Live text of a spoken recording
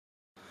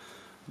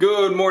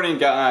Good morning,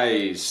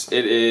 guys.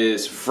 It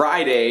is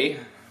Friday,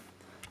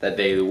 that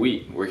day of the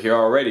week. We're here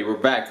already. We're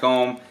back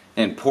home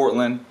in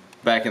Portland,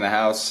 back in the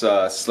house.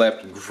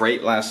 Slept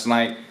great last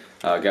night.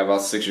 Got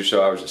about 6 or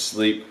so hours of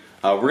sleep.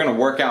 We're gonna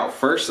work out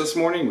first this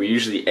morning. We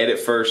usually edit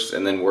first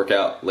and then work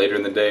out later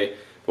in the day,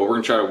 but we're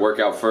gonna try to work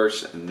out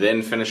first,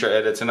 then finish our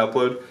edits and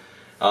upload.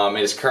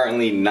 It is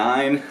currently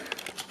 9.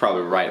 It's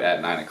probably right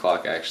at 9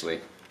 o'clock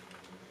actually.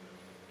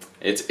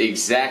 It's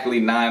exactly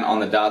 9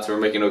 on the dot, so we're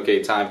making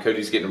okay time.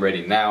 Cody's getting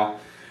ready now.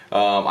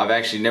 I've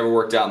actually never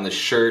worked out in this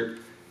shirt.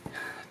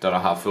 Don't know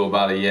how I feel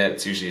about it yet.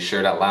 It's usually a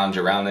shirt I lounge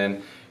around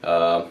in.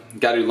 Gotta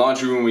do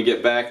laundry when we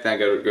get back. Then I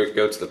gotta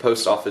go to the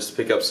post office to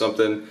pick up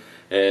something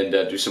and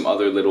do some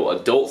other little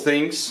adult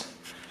things.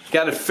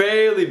 Got a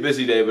fairly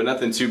busy day, but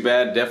nothing too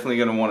bad. Definitely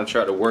gonna want to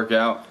try to work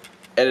out,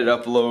 edit,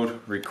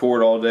 upload,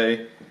 record all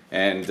day,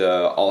 and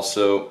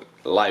also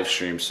live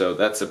stream. So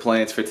that's the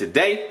plans for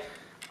today.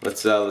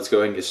 Let's go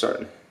ahead and get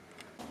started.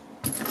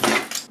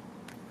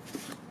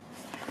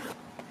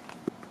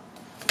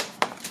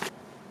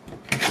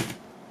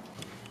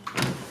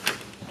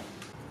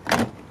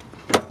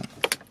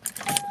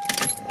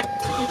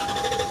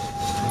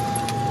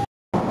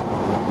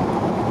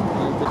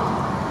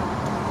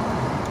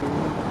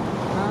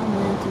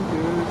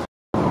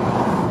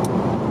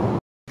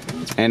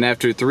 And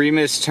after 3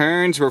 missed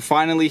turns, we're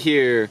finally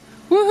here.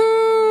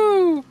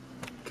 Woohoo!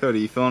 Cody,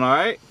 you feeling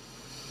alright?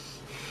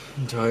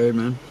 I'm tired,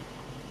 man.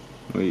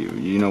 Well,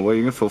 you know what?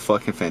 You're gonna feel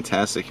fucking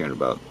fantastic here in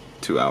about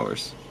 2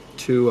 hours.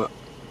 You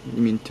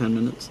mean 10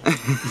 minutes?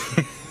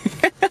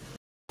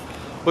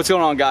 What's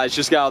going on, guys?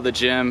 Just got out of the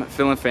gym,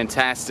 feeling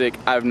fantastic.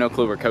 I have no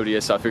clue where Cody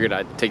is, so I figured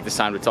I'd take this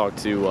time to talk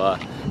to you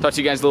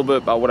guys a little bit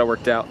about what I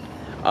worked out.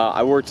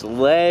 I worked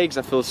legs.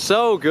 I feel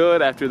so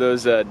good after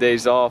those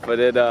days off. I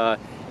did 8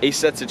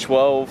 sets of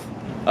 12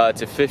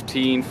 to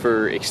 15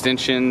 for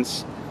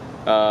extensions,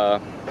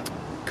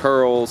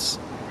 curls,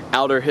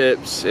 outer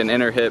hips and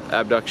inner hip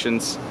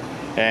abductions,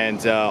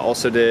 and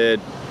also did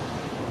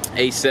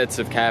 8 sets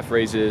of calf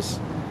raises,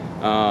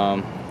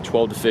 12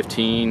 to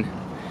 15.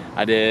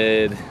 I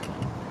did,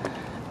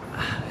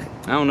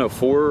 I don't know,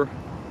 4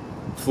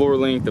 floor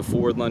length of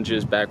forward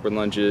lunges, backward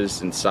lunges,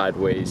 and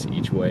sideways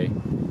each way,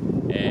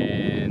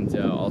 and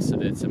also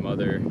did some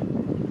other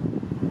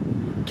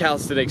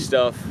calisthenic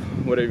stuff,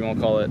 whatever you want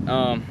to call it.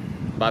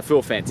 But I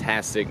feel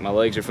fantastic. My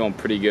legs are feeling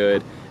pretty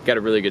good. Got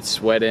a really good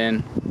sweat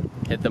in.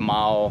 Hit the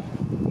mile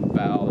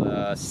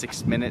about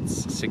 6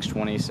 minutes,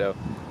 6:20, so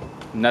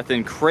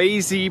nothing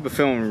crazy, but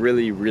feeling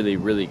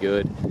really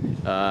good.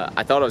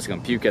 I thought I was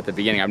gonna puke at the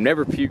beginning. I've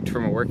never puked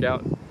from a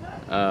workout.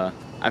 I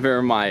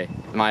remember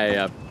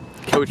my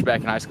coach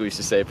back in high school used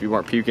to say, if you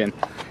weren't puking,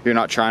 you're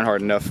not trying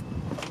hard enough.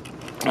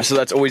 So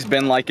that's always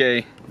been like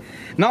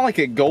not like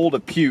a goal to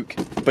puke,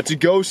 but to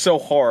go so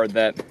hard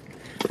that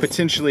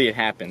potentially it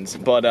happens.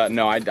 But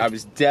no, I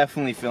was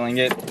definitely feeling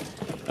it.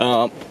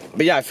 But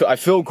yeah, I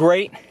feel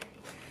great.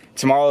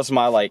 Tomorrow's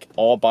my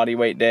all body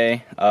weight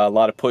day. A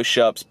lot of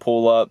push-ups,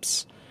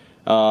 pull-ups,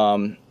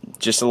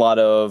 just a lot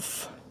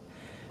of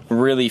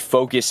really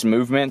focused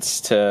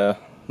movements to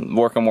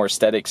work on more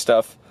aesthetic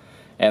stuff.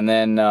 And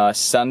then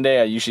Sunday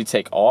I usually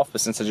take off,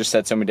 but since I just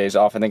had so many days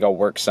off, I think I'll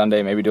work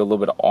Sunday. Maybe do a little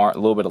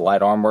bit of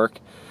light arm work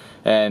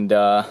and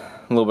a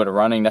little bit of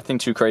running. Nothing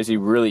too crazy.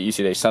 Really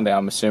easy day Sunday,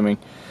 I'm assuming.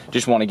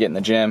 Just want to get in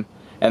the gym.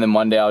 And then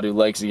Monday I'll do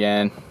legs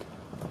again.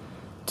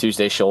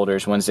 Tuesday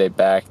shoulders, Wednesday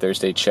back,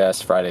 Thursday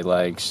chest, Friday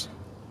legs,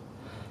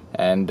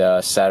 and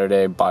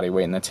Saturday body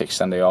weight, and then take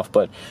Sunday off.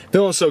 But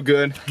feeling so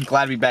good. I'm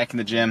glad to be back in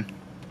the gym.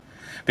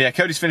 But yeah,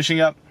 Cody's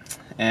finishing up,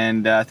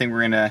 and I think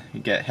we're gonna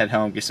head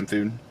home, get some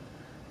food,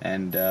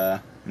 and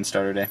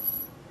start our day.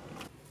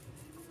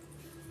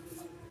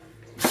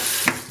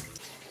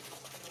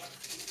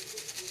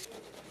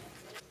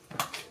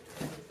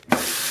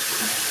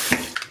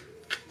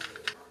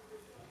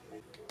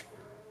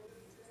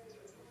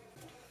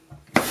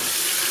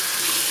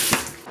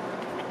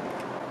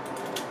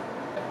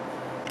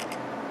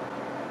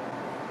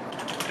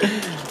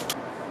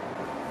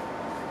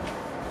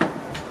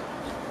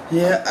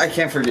 Yeah, I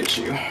can't forget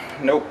you.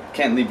 Nope,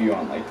 can't leave you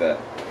on like that.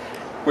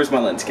 Where's my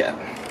lens cap?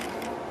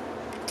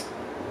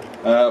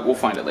 We'll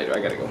find it later,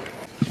 I gotta go.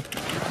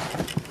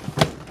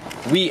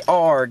 We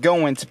are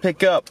going to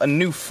pick up a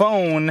new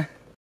phone.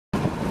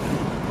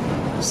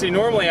 See,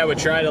 normally I would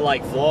try to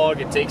vlog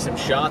and take some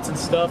shots and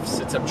stuff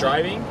since I'm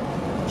driving,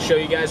 show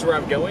you guys where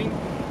I'm going.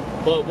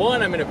 But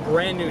one, I'm in a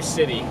brand new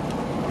city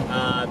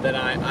that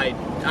I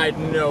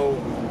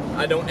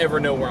don't ever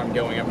know where I'm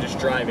going. I'm just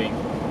driving.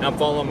 I'm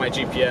following my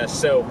GPS,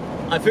 so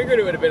I figured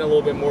it would have been a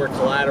little bit more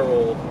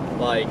collateral,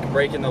 like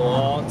breaking the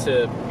law,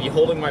 to be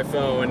holding my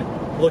phone,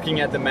 looking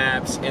at the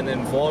maps, and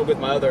then vlog with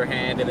my other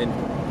hand, and then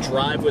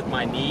drive with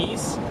my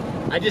knees.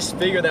 I just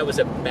figured that was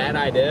a bad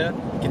idea,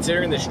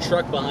 considering this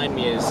truck behind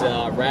me is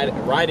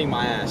riding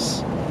my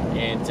ass,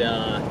 and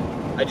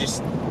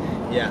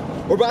yeah.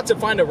 We're about to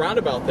find a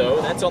roundabout though.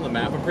 That's on the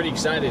map. I'm pretty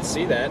excited to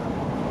see that.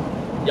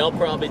 Y'all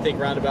probably think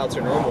roundabouts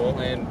are normal,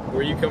 and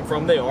where you come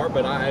from they are,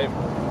 but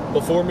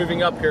before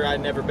moving up here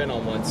I'd never been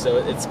on one, so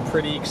it's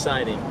pretty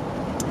exciting.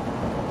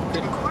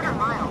 pretty. Quarter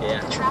mile.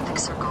 Yeah. Traffic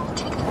circle.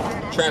 Take the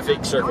third exit.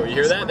 Traffic circle. You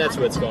hear that? That's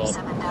what it's called.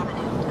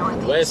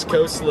 West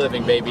Coast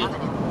living, baby.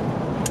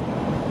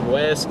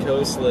 West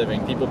Coast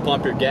living. People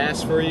pump your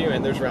gas for you,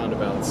 and there's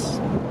roundabouts.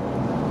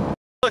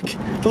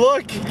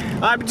 Look,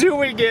 I'm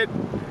doing it.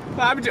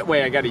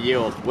 Wait, I gotta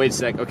yield. Wait a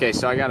sec. Okay,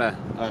 so I gotta,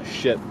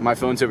 shit, my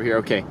phone's over here.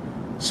 Okay,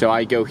 so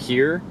I go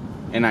here,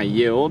 and I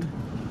yield.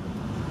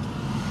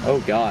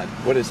 Oh God,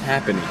 what is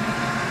happening?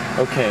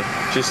 Okay,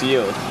 just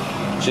yield.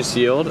 Just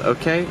yield,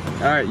 okay.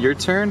 All right, your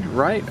turn,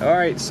 right? All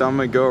right, so I'm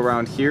gonna go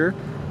around here.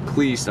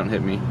 Please don't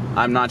hit me.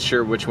 I'm not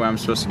sure which way I'm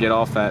supposed to get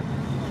off at.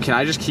 Can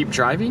I just keep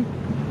driving?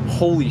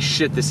 Holy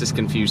shit, this is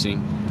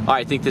confusing. All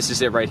right, I think this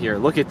is it right here.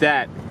 Look at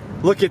that.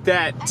 Look at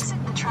that.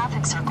 Exit the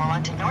traffic circle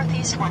onto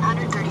Northeast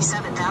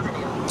 137th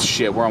Avenue.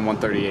 Shit, we're on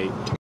 138.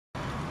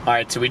 All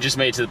right, so we just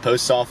made it to the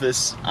post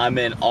office. I'm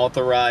in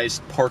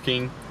authorized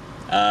parking,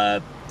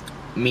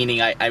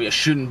 meaning I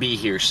shouldn't be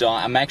here. So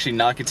I'm actually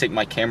not gonna take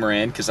my camera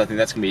in because I think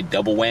that's gonna be a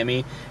double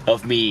whammy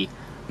of me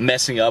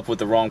messing up with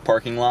the wrong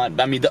parking lot.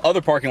 I mean, the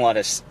other parking lot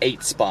has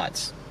 8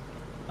 spots.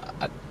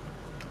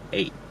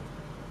 8.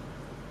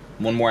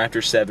 One more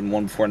after 7,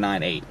 one before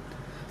 9, 8.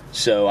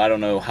 So I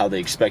don't know how they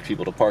expect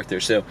people to park there.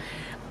 So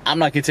I'm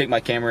not gonna take my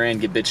camera in,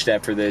 get bitched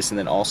at for this, and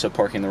then also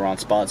park in the wrong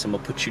spots. I'm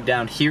gonna put you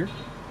down here.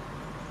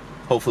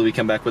 Hopefully we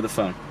come back with a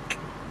phone.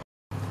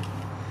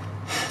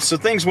 So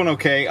things went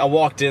okay. I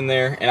walked in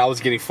there and I was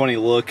getting funny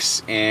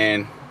looks,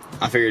 and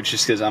I figured it's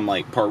just because I'm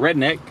like part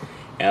redneck.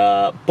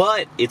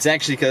 But it's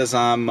actually because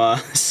I'm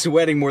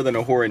sweating more than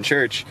a whore in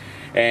church,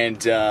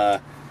 and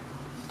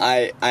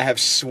I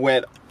have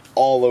sweat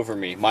all over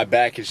me. My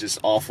back is just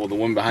awful. The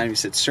woman behind me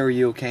said, "Sir, are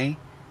you okay?"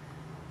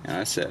 And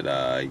I said,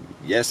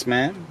 "Yes,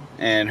 ma'am."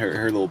 And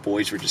her little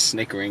boys were just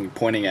snickering,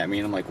 pointing at me,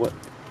 and I'm like, "What?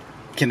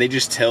 Can they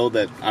just tell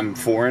that I'm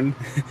foreign?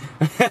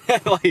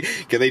 Like,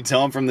 can they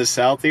tell I'm from the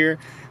South here?"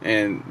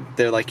 And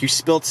they're like, "You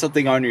spilled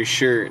something on your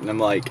shirt," and I'm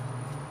like,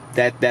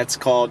 "That's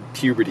called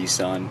puberty,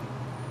 son.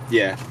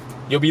 Yeah."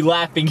 You'll be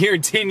laughing here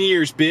in 10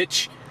 years,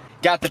 bitch.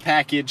 Got the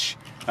package.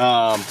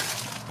 Let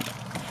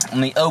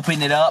me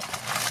open it up.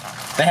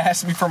 They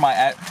asked me for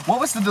my what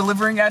was the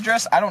delivering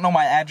address? I don't know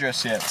my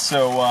address yet.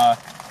 So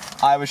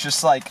I was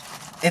just like,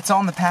 "It's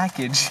on the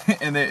package."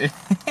 And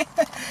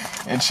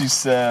and she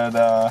said,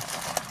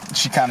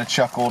 she kind of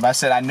chuckled. I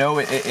said, "I know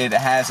it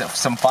has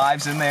some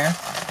 5s in there.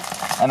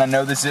 And I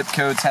know the zip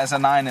codes has a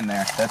 9 in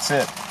there. That's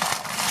it."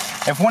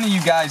 If one of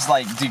you guys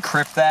like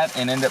decrypt that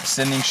and end up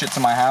sending shit to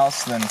my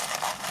house, then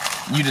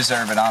you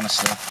deserve it,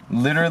 honestly.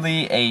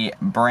 Literally a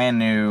brand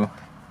new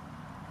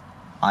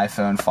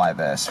iPhone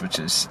 5S, which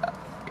is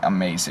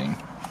amazing.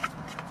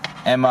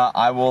 Emma,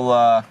 I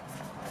will,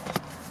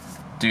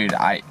 dude,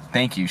 I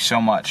thank you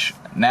so much.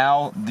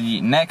 Now,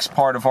 the next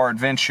part of our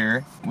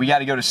adventure, we got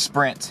to go to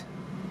Sprint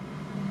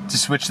to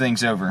switch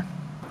things over.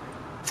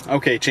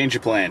 Okay, change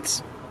of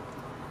plans.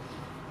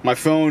 My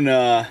phone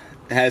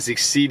has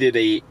exceeded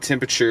a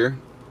temperature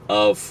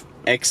of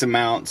X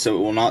amount, so it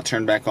will not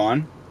turn back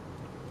on.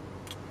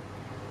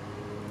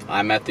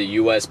 I'm at the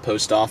U.S.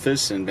 Post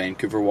Office in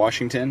Vancouver,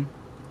 Washington,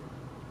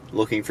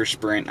 looking for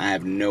Sprint. I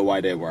have no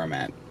idea where I'm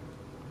at.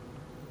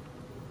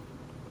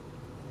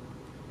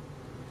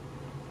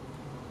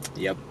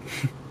 Yep.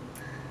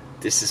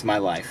 This is my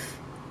life.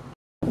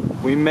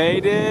 We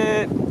made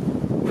it!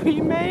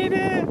 We made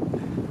it!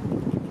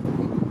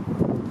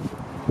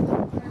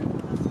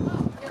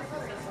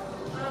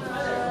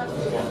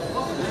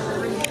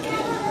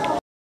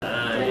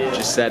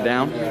 Just sat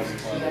down.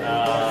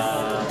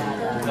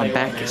 My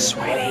back is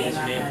sweaty.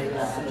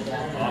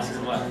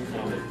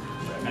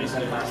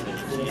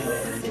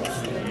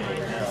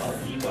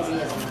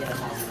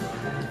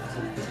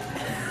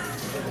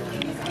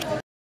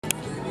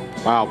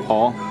 Wow,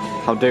 Paul.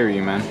 How dare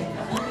you, man?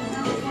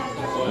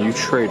 You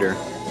traitor.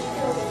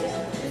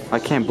 I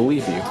can't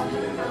believe you.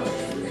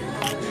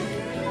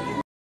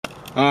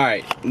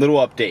 Alright, little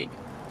update.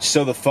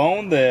 So the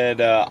phone that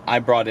I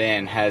brought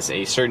in has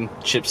a certain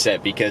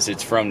chipset because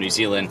it's from New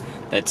Zealand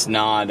that's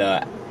not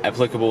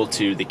applicable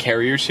to the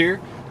carriers here.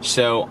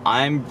 So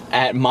I'm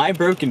at my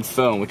broken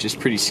phone, which is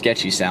pretty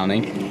sketchy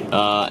sounding,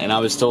 and I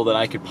was told that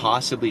I could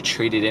possibly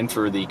trade it in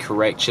for the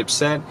correct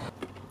chipset.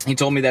 He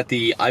told me that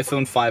the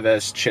iPhone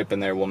 5S chip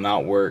in there will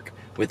not work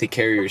with the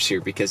carriers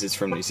here because it's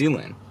from New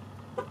Zealand.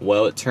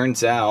 Well, it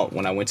turns out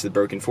when I went to the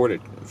broken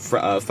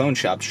phone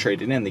shop to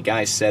trade it in, the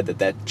guy said that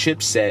that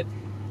chipset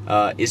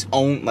is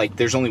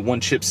there's only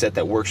one chipset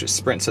that works with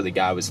Sprint, so the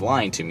guy was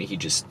lying to me. He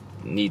just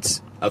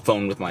needs a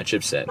phone with my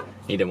chipset.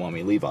 He didn't want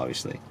me to leave,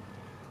 obviously.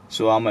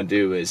 So all I'm gonna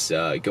do is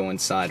go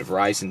inside of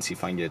Verizon, see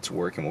if I can get it to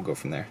work, and we'll go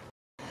from there.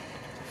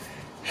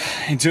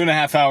 And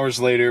 2.5 hours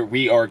later,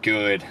 we are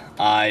good.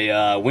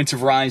 I went to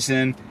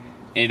Verizon,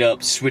 ended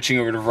up switching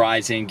over to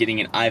Verizon,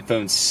 getting an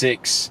iPhone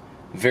 6,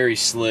 very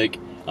slick.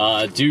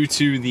 Due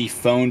to the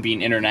phone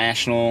being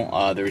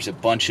international, there's a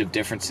bunch of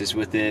differences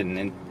with it,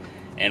 and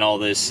and all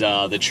this.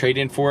 The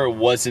trade-in for it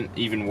wasn't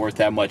even worth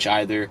that much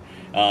either.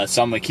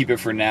 So I'm going to keep it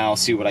for now,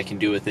 see what I can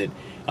do with it.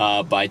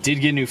 But I did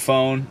get a new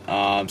phone,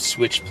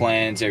 switch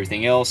plans,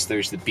 everything else.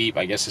 There's the beep.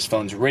 I guess this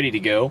phone's ready to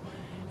go.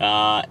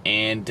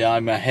 And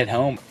I'm going to head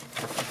home.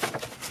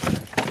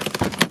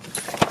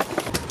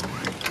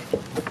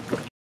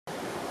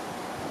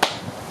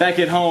 Back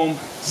at home,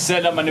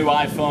 set up my new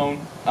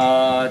iPhone.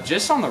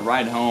 Just on the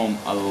ride home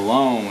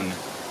alone,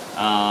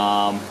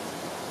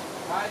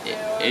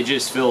 it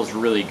just feels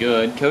really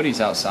good. Cody's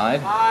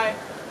outside. Hi.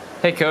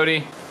 Hey, Cody.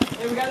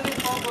 Hey, we got a new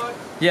phone book.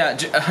 Yeah,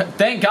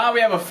 thank God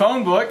we have a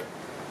phone book.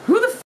 Who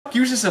the fuck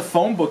uses a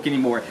phone book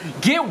anymore?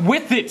 Get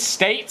with it,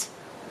 state.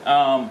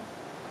 But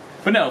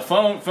no,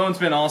 phone's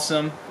been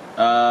awesome.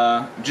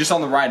 Just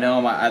on the ride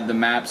home, the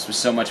maps was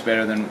so much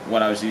better than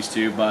what I was used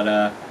to. But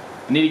I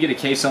need to get a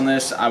case on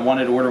this. I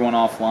wanted to order one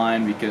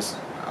offline because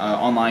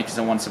I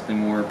want something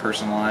more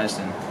personalized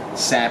and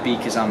sappy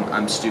because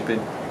I'm stupid.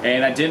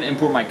 And I didn't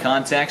import my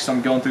contacts, so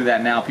I'm going through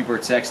that now. People are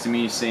texting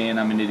me saying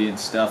I'm an idiot and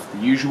stuff, the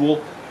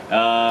usual.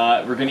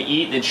 We're gonna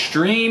eat and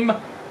stream.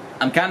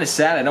 I'm kind of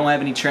sad I don't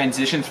have any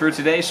transitions for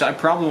today, so I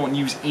probably won't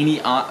use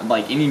any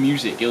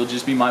music. It'll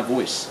just be my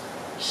voice.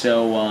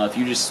 So if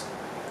you just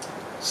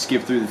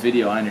skip through the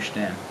video, I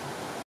understand.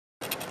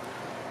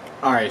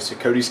 Alright, so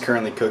Cody's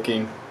currently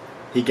cooking.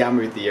 He got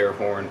me with the air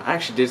horn. I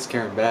actually did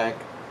scare him back,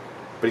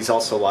 but he's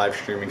also live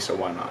streaming, so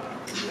why not?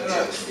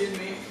 No, excuse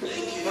me.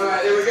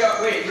 Alright, there we go.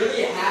 Wait,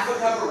 really half a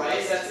cup of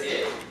rice, that's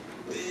it?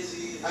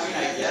 I mean,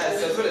 I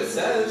guess, that's what it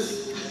says.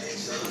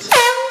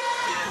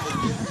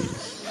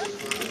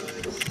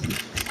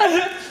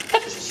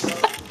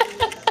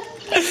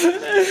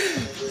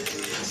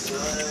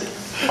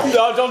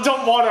 No, don't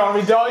dump water on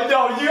me, dog.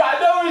 No, I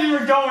know where you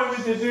were going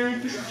with it,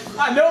 dude.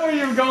 I know where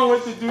you were going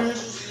with it, dude.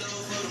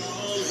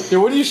 Here,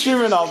 what are you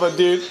streaming off of,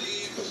 dude?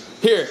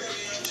 Here,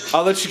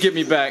 I'll let you get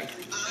me back.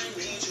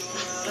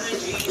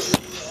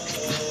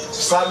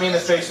 Slap me in the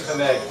face with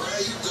an egg.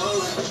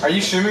 Are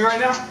you streaming right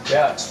now?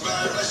 Yeah.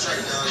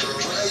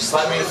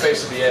 Slap me in the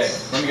face with the egg.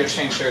 Let me go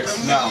change shirts.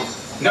 No.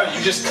 No,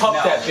 you just cup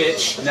that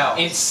bitch. No.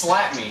 And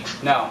slap me.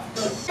 No.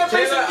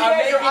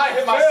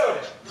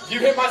 You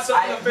hit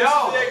myself in the face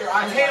with the egg, or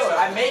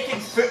I'm making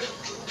food.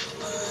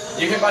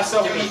 You hit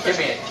myself. Give me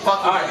it.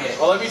 Fuck you. Give me it.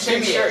 Well, let me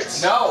change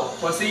shirts. No,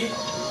 pussy.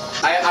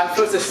 I'm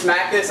supposed to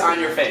smack this on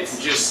your face.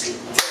 Just.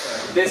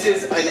 This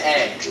is an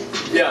egg.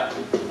 Yeah.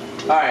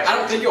 Alright. I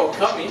don't think it'll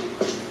cut me.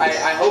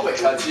 I hope it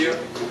cuts you.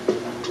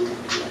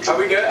 Are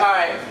we good?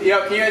 Alright.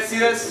 Yo, can you guys see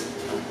this?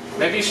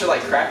 Maybe you should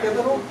like crack it a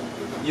little.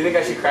 You think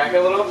I should crack it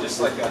a little? Just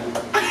like a.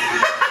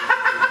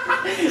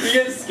 You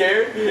get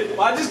scared?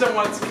 Well, I just don't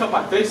want it to cut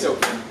my face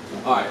open.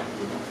 Alright.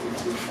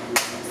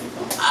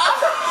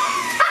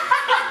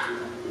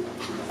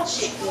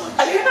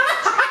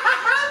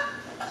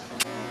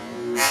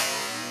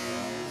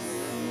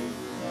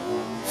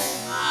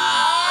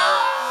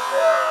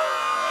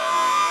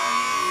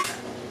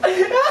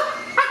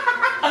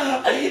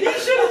 You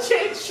should have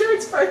changed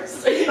shirts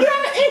first. Yeah,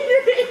 in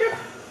your ear.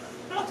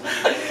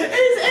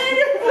 It's in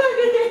your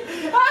fucking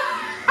ear.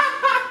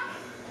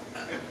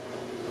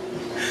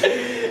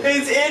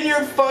 It's in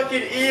your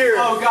fucking ear.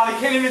 Oh god, I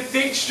can't even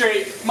think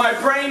straight. My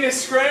brain is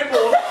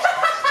scrambled.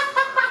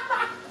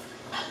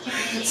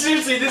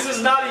 Seriously, this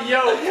is not a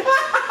yoke.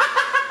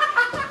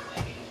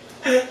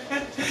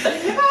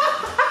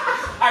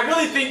 I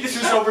really think this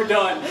was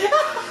overdone.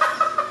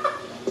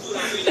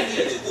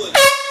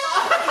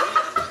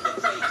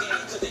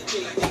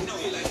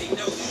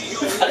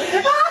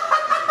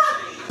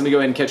 Let me go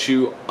ahead and catch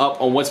you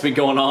up on what's been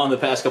going on the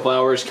past couple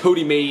hours.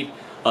 Cody made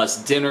us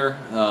dinner,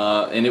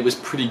 and it was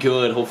pretty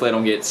good. Hopefully I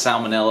don't get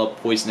salmonella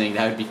poisoning.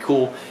 That would be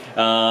cool.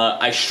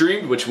 I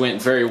streamed, which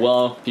went very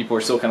well. People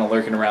are still kind of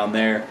lurking around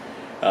there.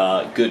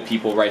 Good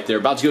people right there.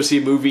 About to go see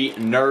a movie,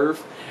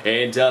 Nerve.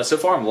 And so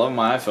far I'm loving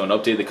my iPhone.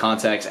 Updated the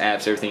contacts,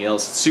 apps, everything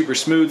else. It's super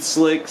smooth,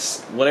 slick,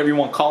 whatever you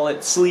want to call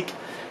it, sleek.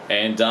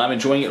 And I'm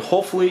enjoying it.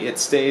 Hopefully it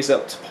stays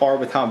up to par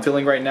with how I'm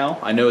feeling right now.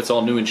 I know it's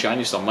all new and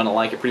shiny, so I'm going to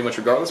like it pretty much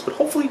regardless. But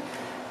hopefully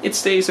it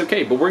stays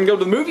okay. But we're going to go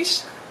to the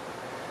movies.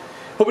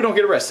 Hope we don't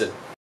get arrested.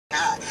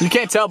 You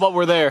can't tell, but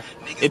we're there.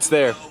 It's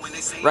there.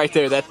 Right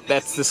there.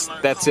 That's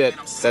it.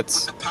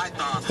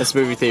 That's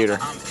movie theater.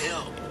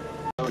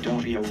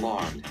 Don't be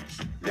alarmed.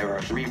 There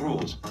are 3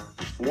 rules.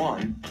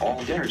 1.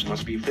 All dinners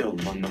must be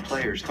filled on the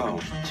player's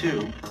phone.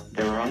 2.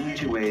 There are only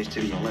 2 ways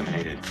to be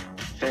eliminated.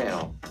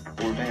 Fail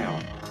or bail.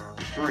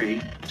 3.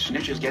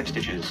 Snitches get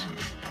stitches.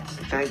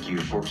 Thank you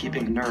for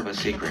keeping Nerve a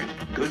secret.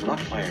 Good luck,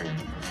 player.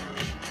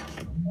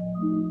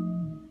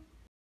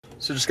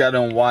 So just got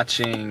done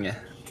watching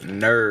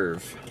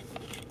Nerve.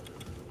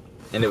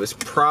 And it was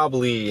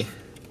probably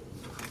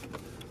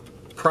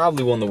one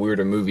of the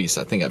weirder movies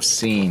I think I've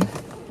seen.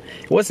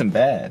 It wasn't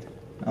bad.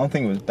 I don't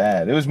think it was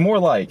bad. It was more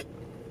like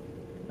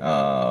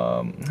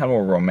had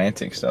more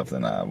romantic stuff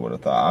than I would have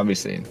thought.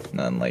 Obviously,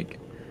 none like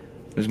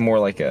it was more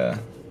like a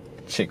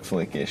chick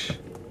flick-ish.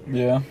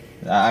 Yeah.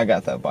 I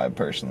got that vibe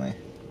personally.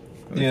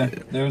 Yeah,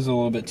 there was a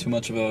little bit too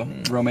much of a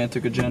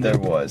romantic agenda. There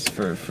was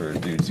for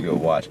dudes to go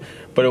watch,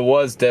 but it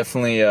was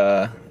definitely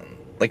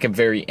like a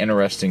very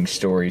interesting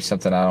story.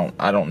 Something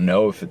I don't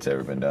know if it's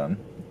ever been done.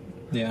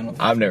 Yeah, I don't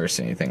think I've never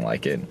seen anything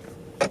like it,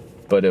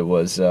 but it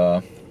was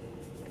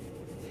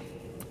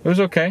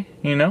okay,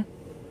 you know.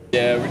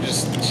 Yeah, we're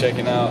just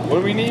checking out. What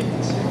do we need?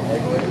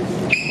 Egg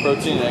whites.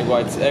 Protein and egg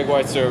whites. Egg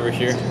whites are over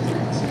here.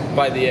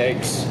 Buy the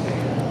eggs.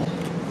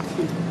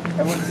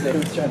 Everyone today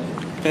was trying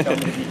to tell me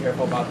to be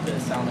careful about the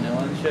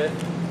salmonella and shit.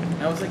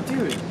 And I was like,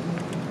 dude,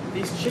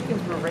 these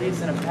chickens were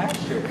raised in a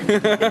pasture.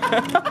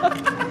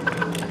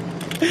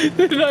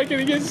 They're not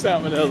gonna get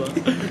salmonella.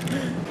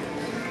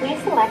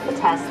 Please select the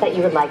test that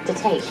you would like to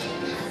take.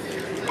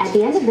 At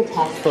the end of the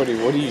test, Cody,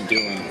 what are you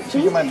doing?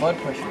 Checking my blood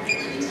pressure.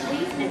 please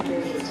enter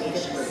your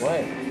status.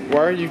 What? Why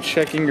are you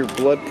checking your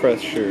blood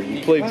pressure?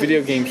 You play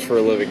video games for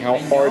a living. How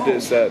hard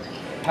is that?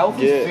 Health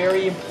is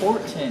very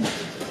important.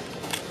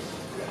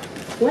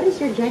 What is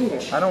your gender?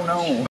 I don't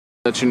know.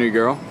 That's your new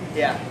girl?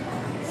 Yeah.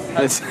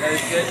 That's That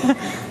is good.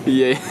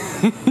 yeah.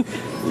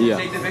 Yeah.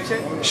 Take the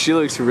picture? She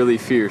looks really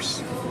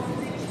fierce.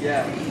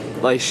 Yeah.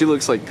 Like she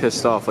looks like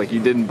pissed off. Like you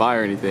didn't buy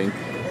her anything.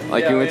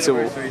 Like you went to.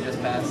 anniversary just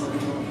passed.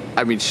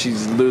 I mean,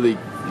 she's literally,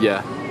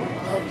 yeah.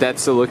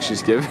 That's the look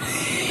she's giving.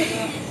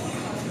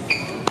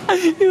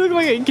 You look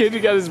like a kid who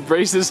got his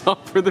braces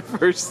off for the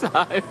first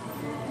time.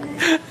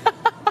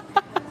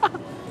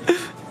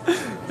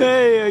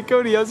 Hey,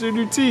 Cody, how's your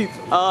new teeth?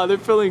 They're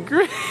feeling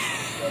great.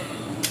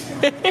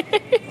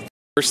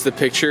 First, the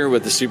picture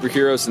with the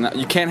superheroes, and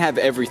you can't have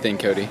everything,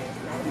 Cody.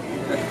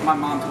 My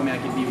mom told me I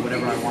could be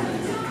whatever I wanted to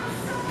be.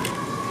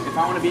 If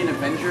I want to be an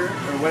Avenger,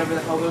 or whatever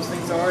the hell those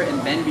things are, and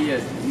then be a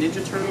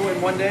Ninja Turtle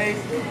in one day,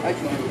 I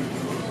can do it.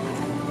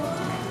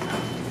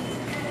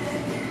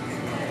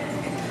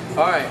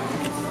 Alright.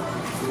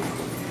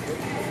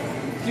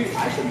 Dude,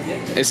 I should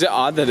get this. Is it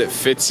odd that it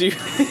fits you?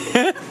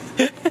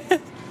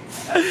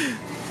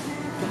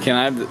 Can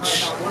I have the...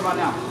 What about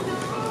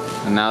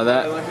now? And now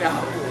that... Look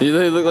now.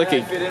 You look like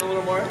Can I fit in a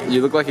little more?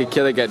 You look like a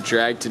kid that got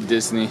dragged to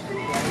Disney.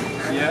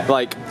 Yeah.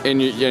 Like,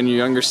 and your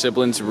younger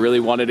siblings really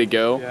wanted to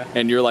go, Yeah.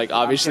 and you're like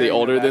obviously carrying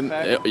older the than,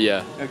 backpack?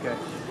 yeah. Okay,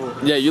 cool.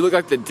 Yeah, you look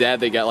like the dad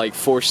that got like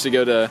forced to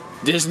go to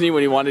Disney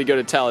when he wanted to go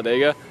to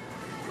Talladega.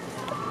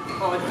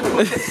 Oh,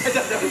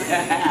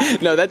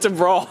 it's No, that's a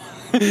brawl.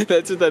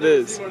 That's what that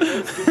is.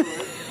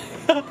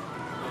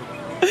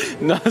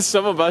 No,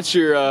 something about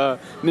your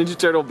Ninja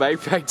Turtle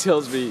backpack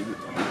tells me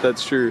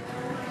that's true.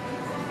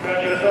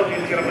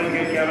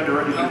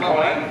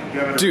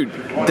 Dude,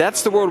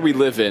 that's the world we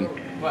live in.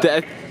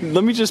 That,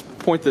 let me just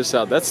point this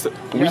out.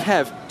 We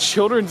have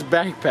children's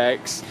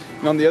backpacks,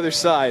 and on the other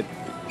side,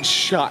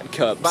 shot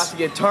cups. About to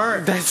get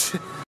turned. That's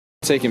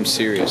take him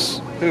serious.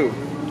 Who?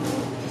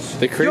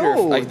 The creator,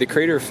 Yo! like the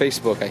creator of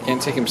Facebook. I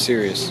can't take him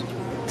serious.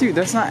 Dude,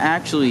 that's not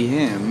actually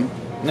him.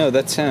 No,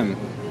 that's him.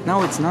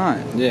 No, it's not.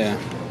 Yeah.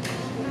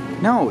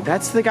 No,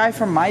 that's the guy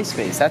from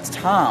MySpace. That's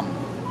Tom.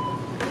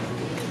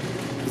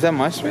 Is that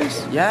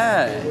MySpace?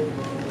 Yeah.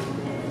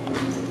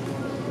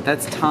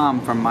 That's Tom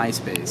from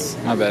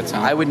MySpace. My bad,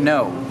 Tom. I would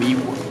know. We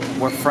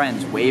were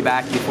friends way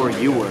back before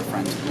you were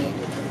friends with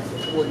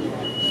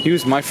me. He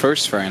was my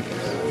first friend.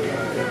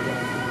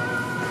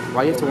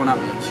 Why do you have to one-up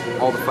me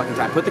all the fucking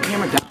time? Put the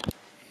camera down.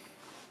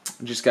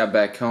 Just got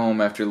back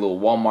home after a little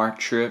Walmart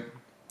trip.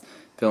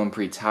 Feeling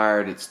pretty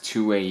tired. It's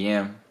 2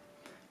 a.m.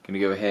 Gonna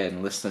go ahead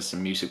and listen to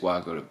some music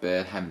while I go to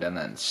bed. Haven't done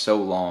that in so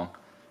long.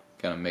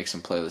 Gonna make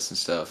some playlists and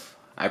stuff.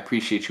 I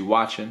appreciate you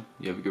watching.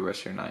 You have a good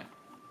rest of your night.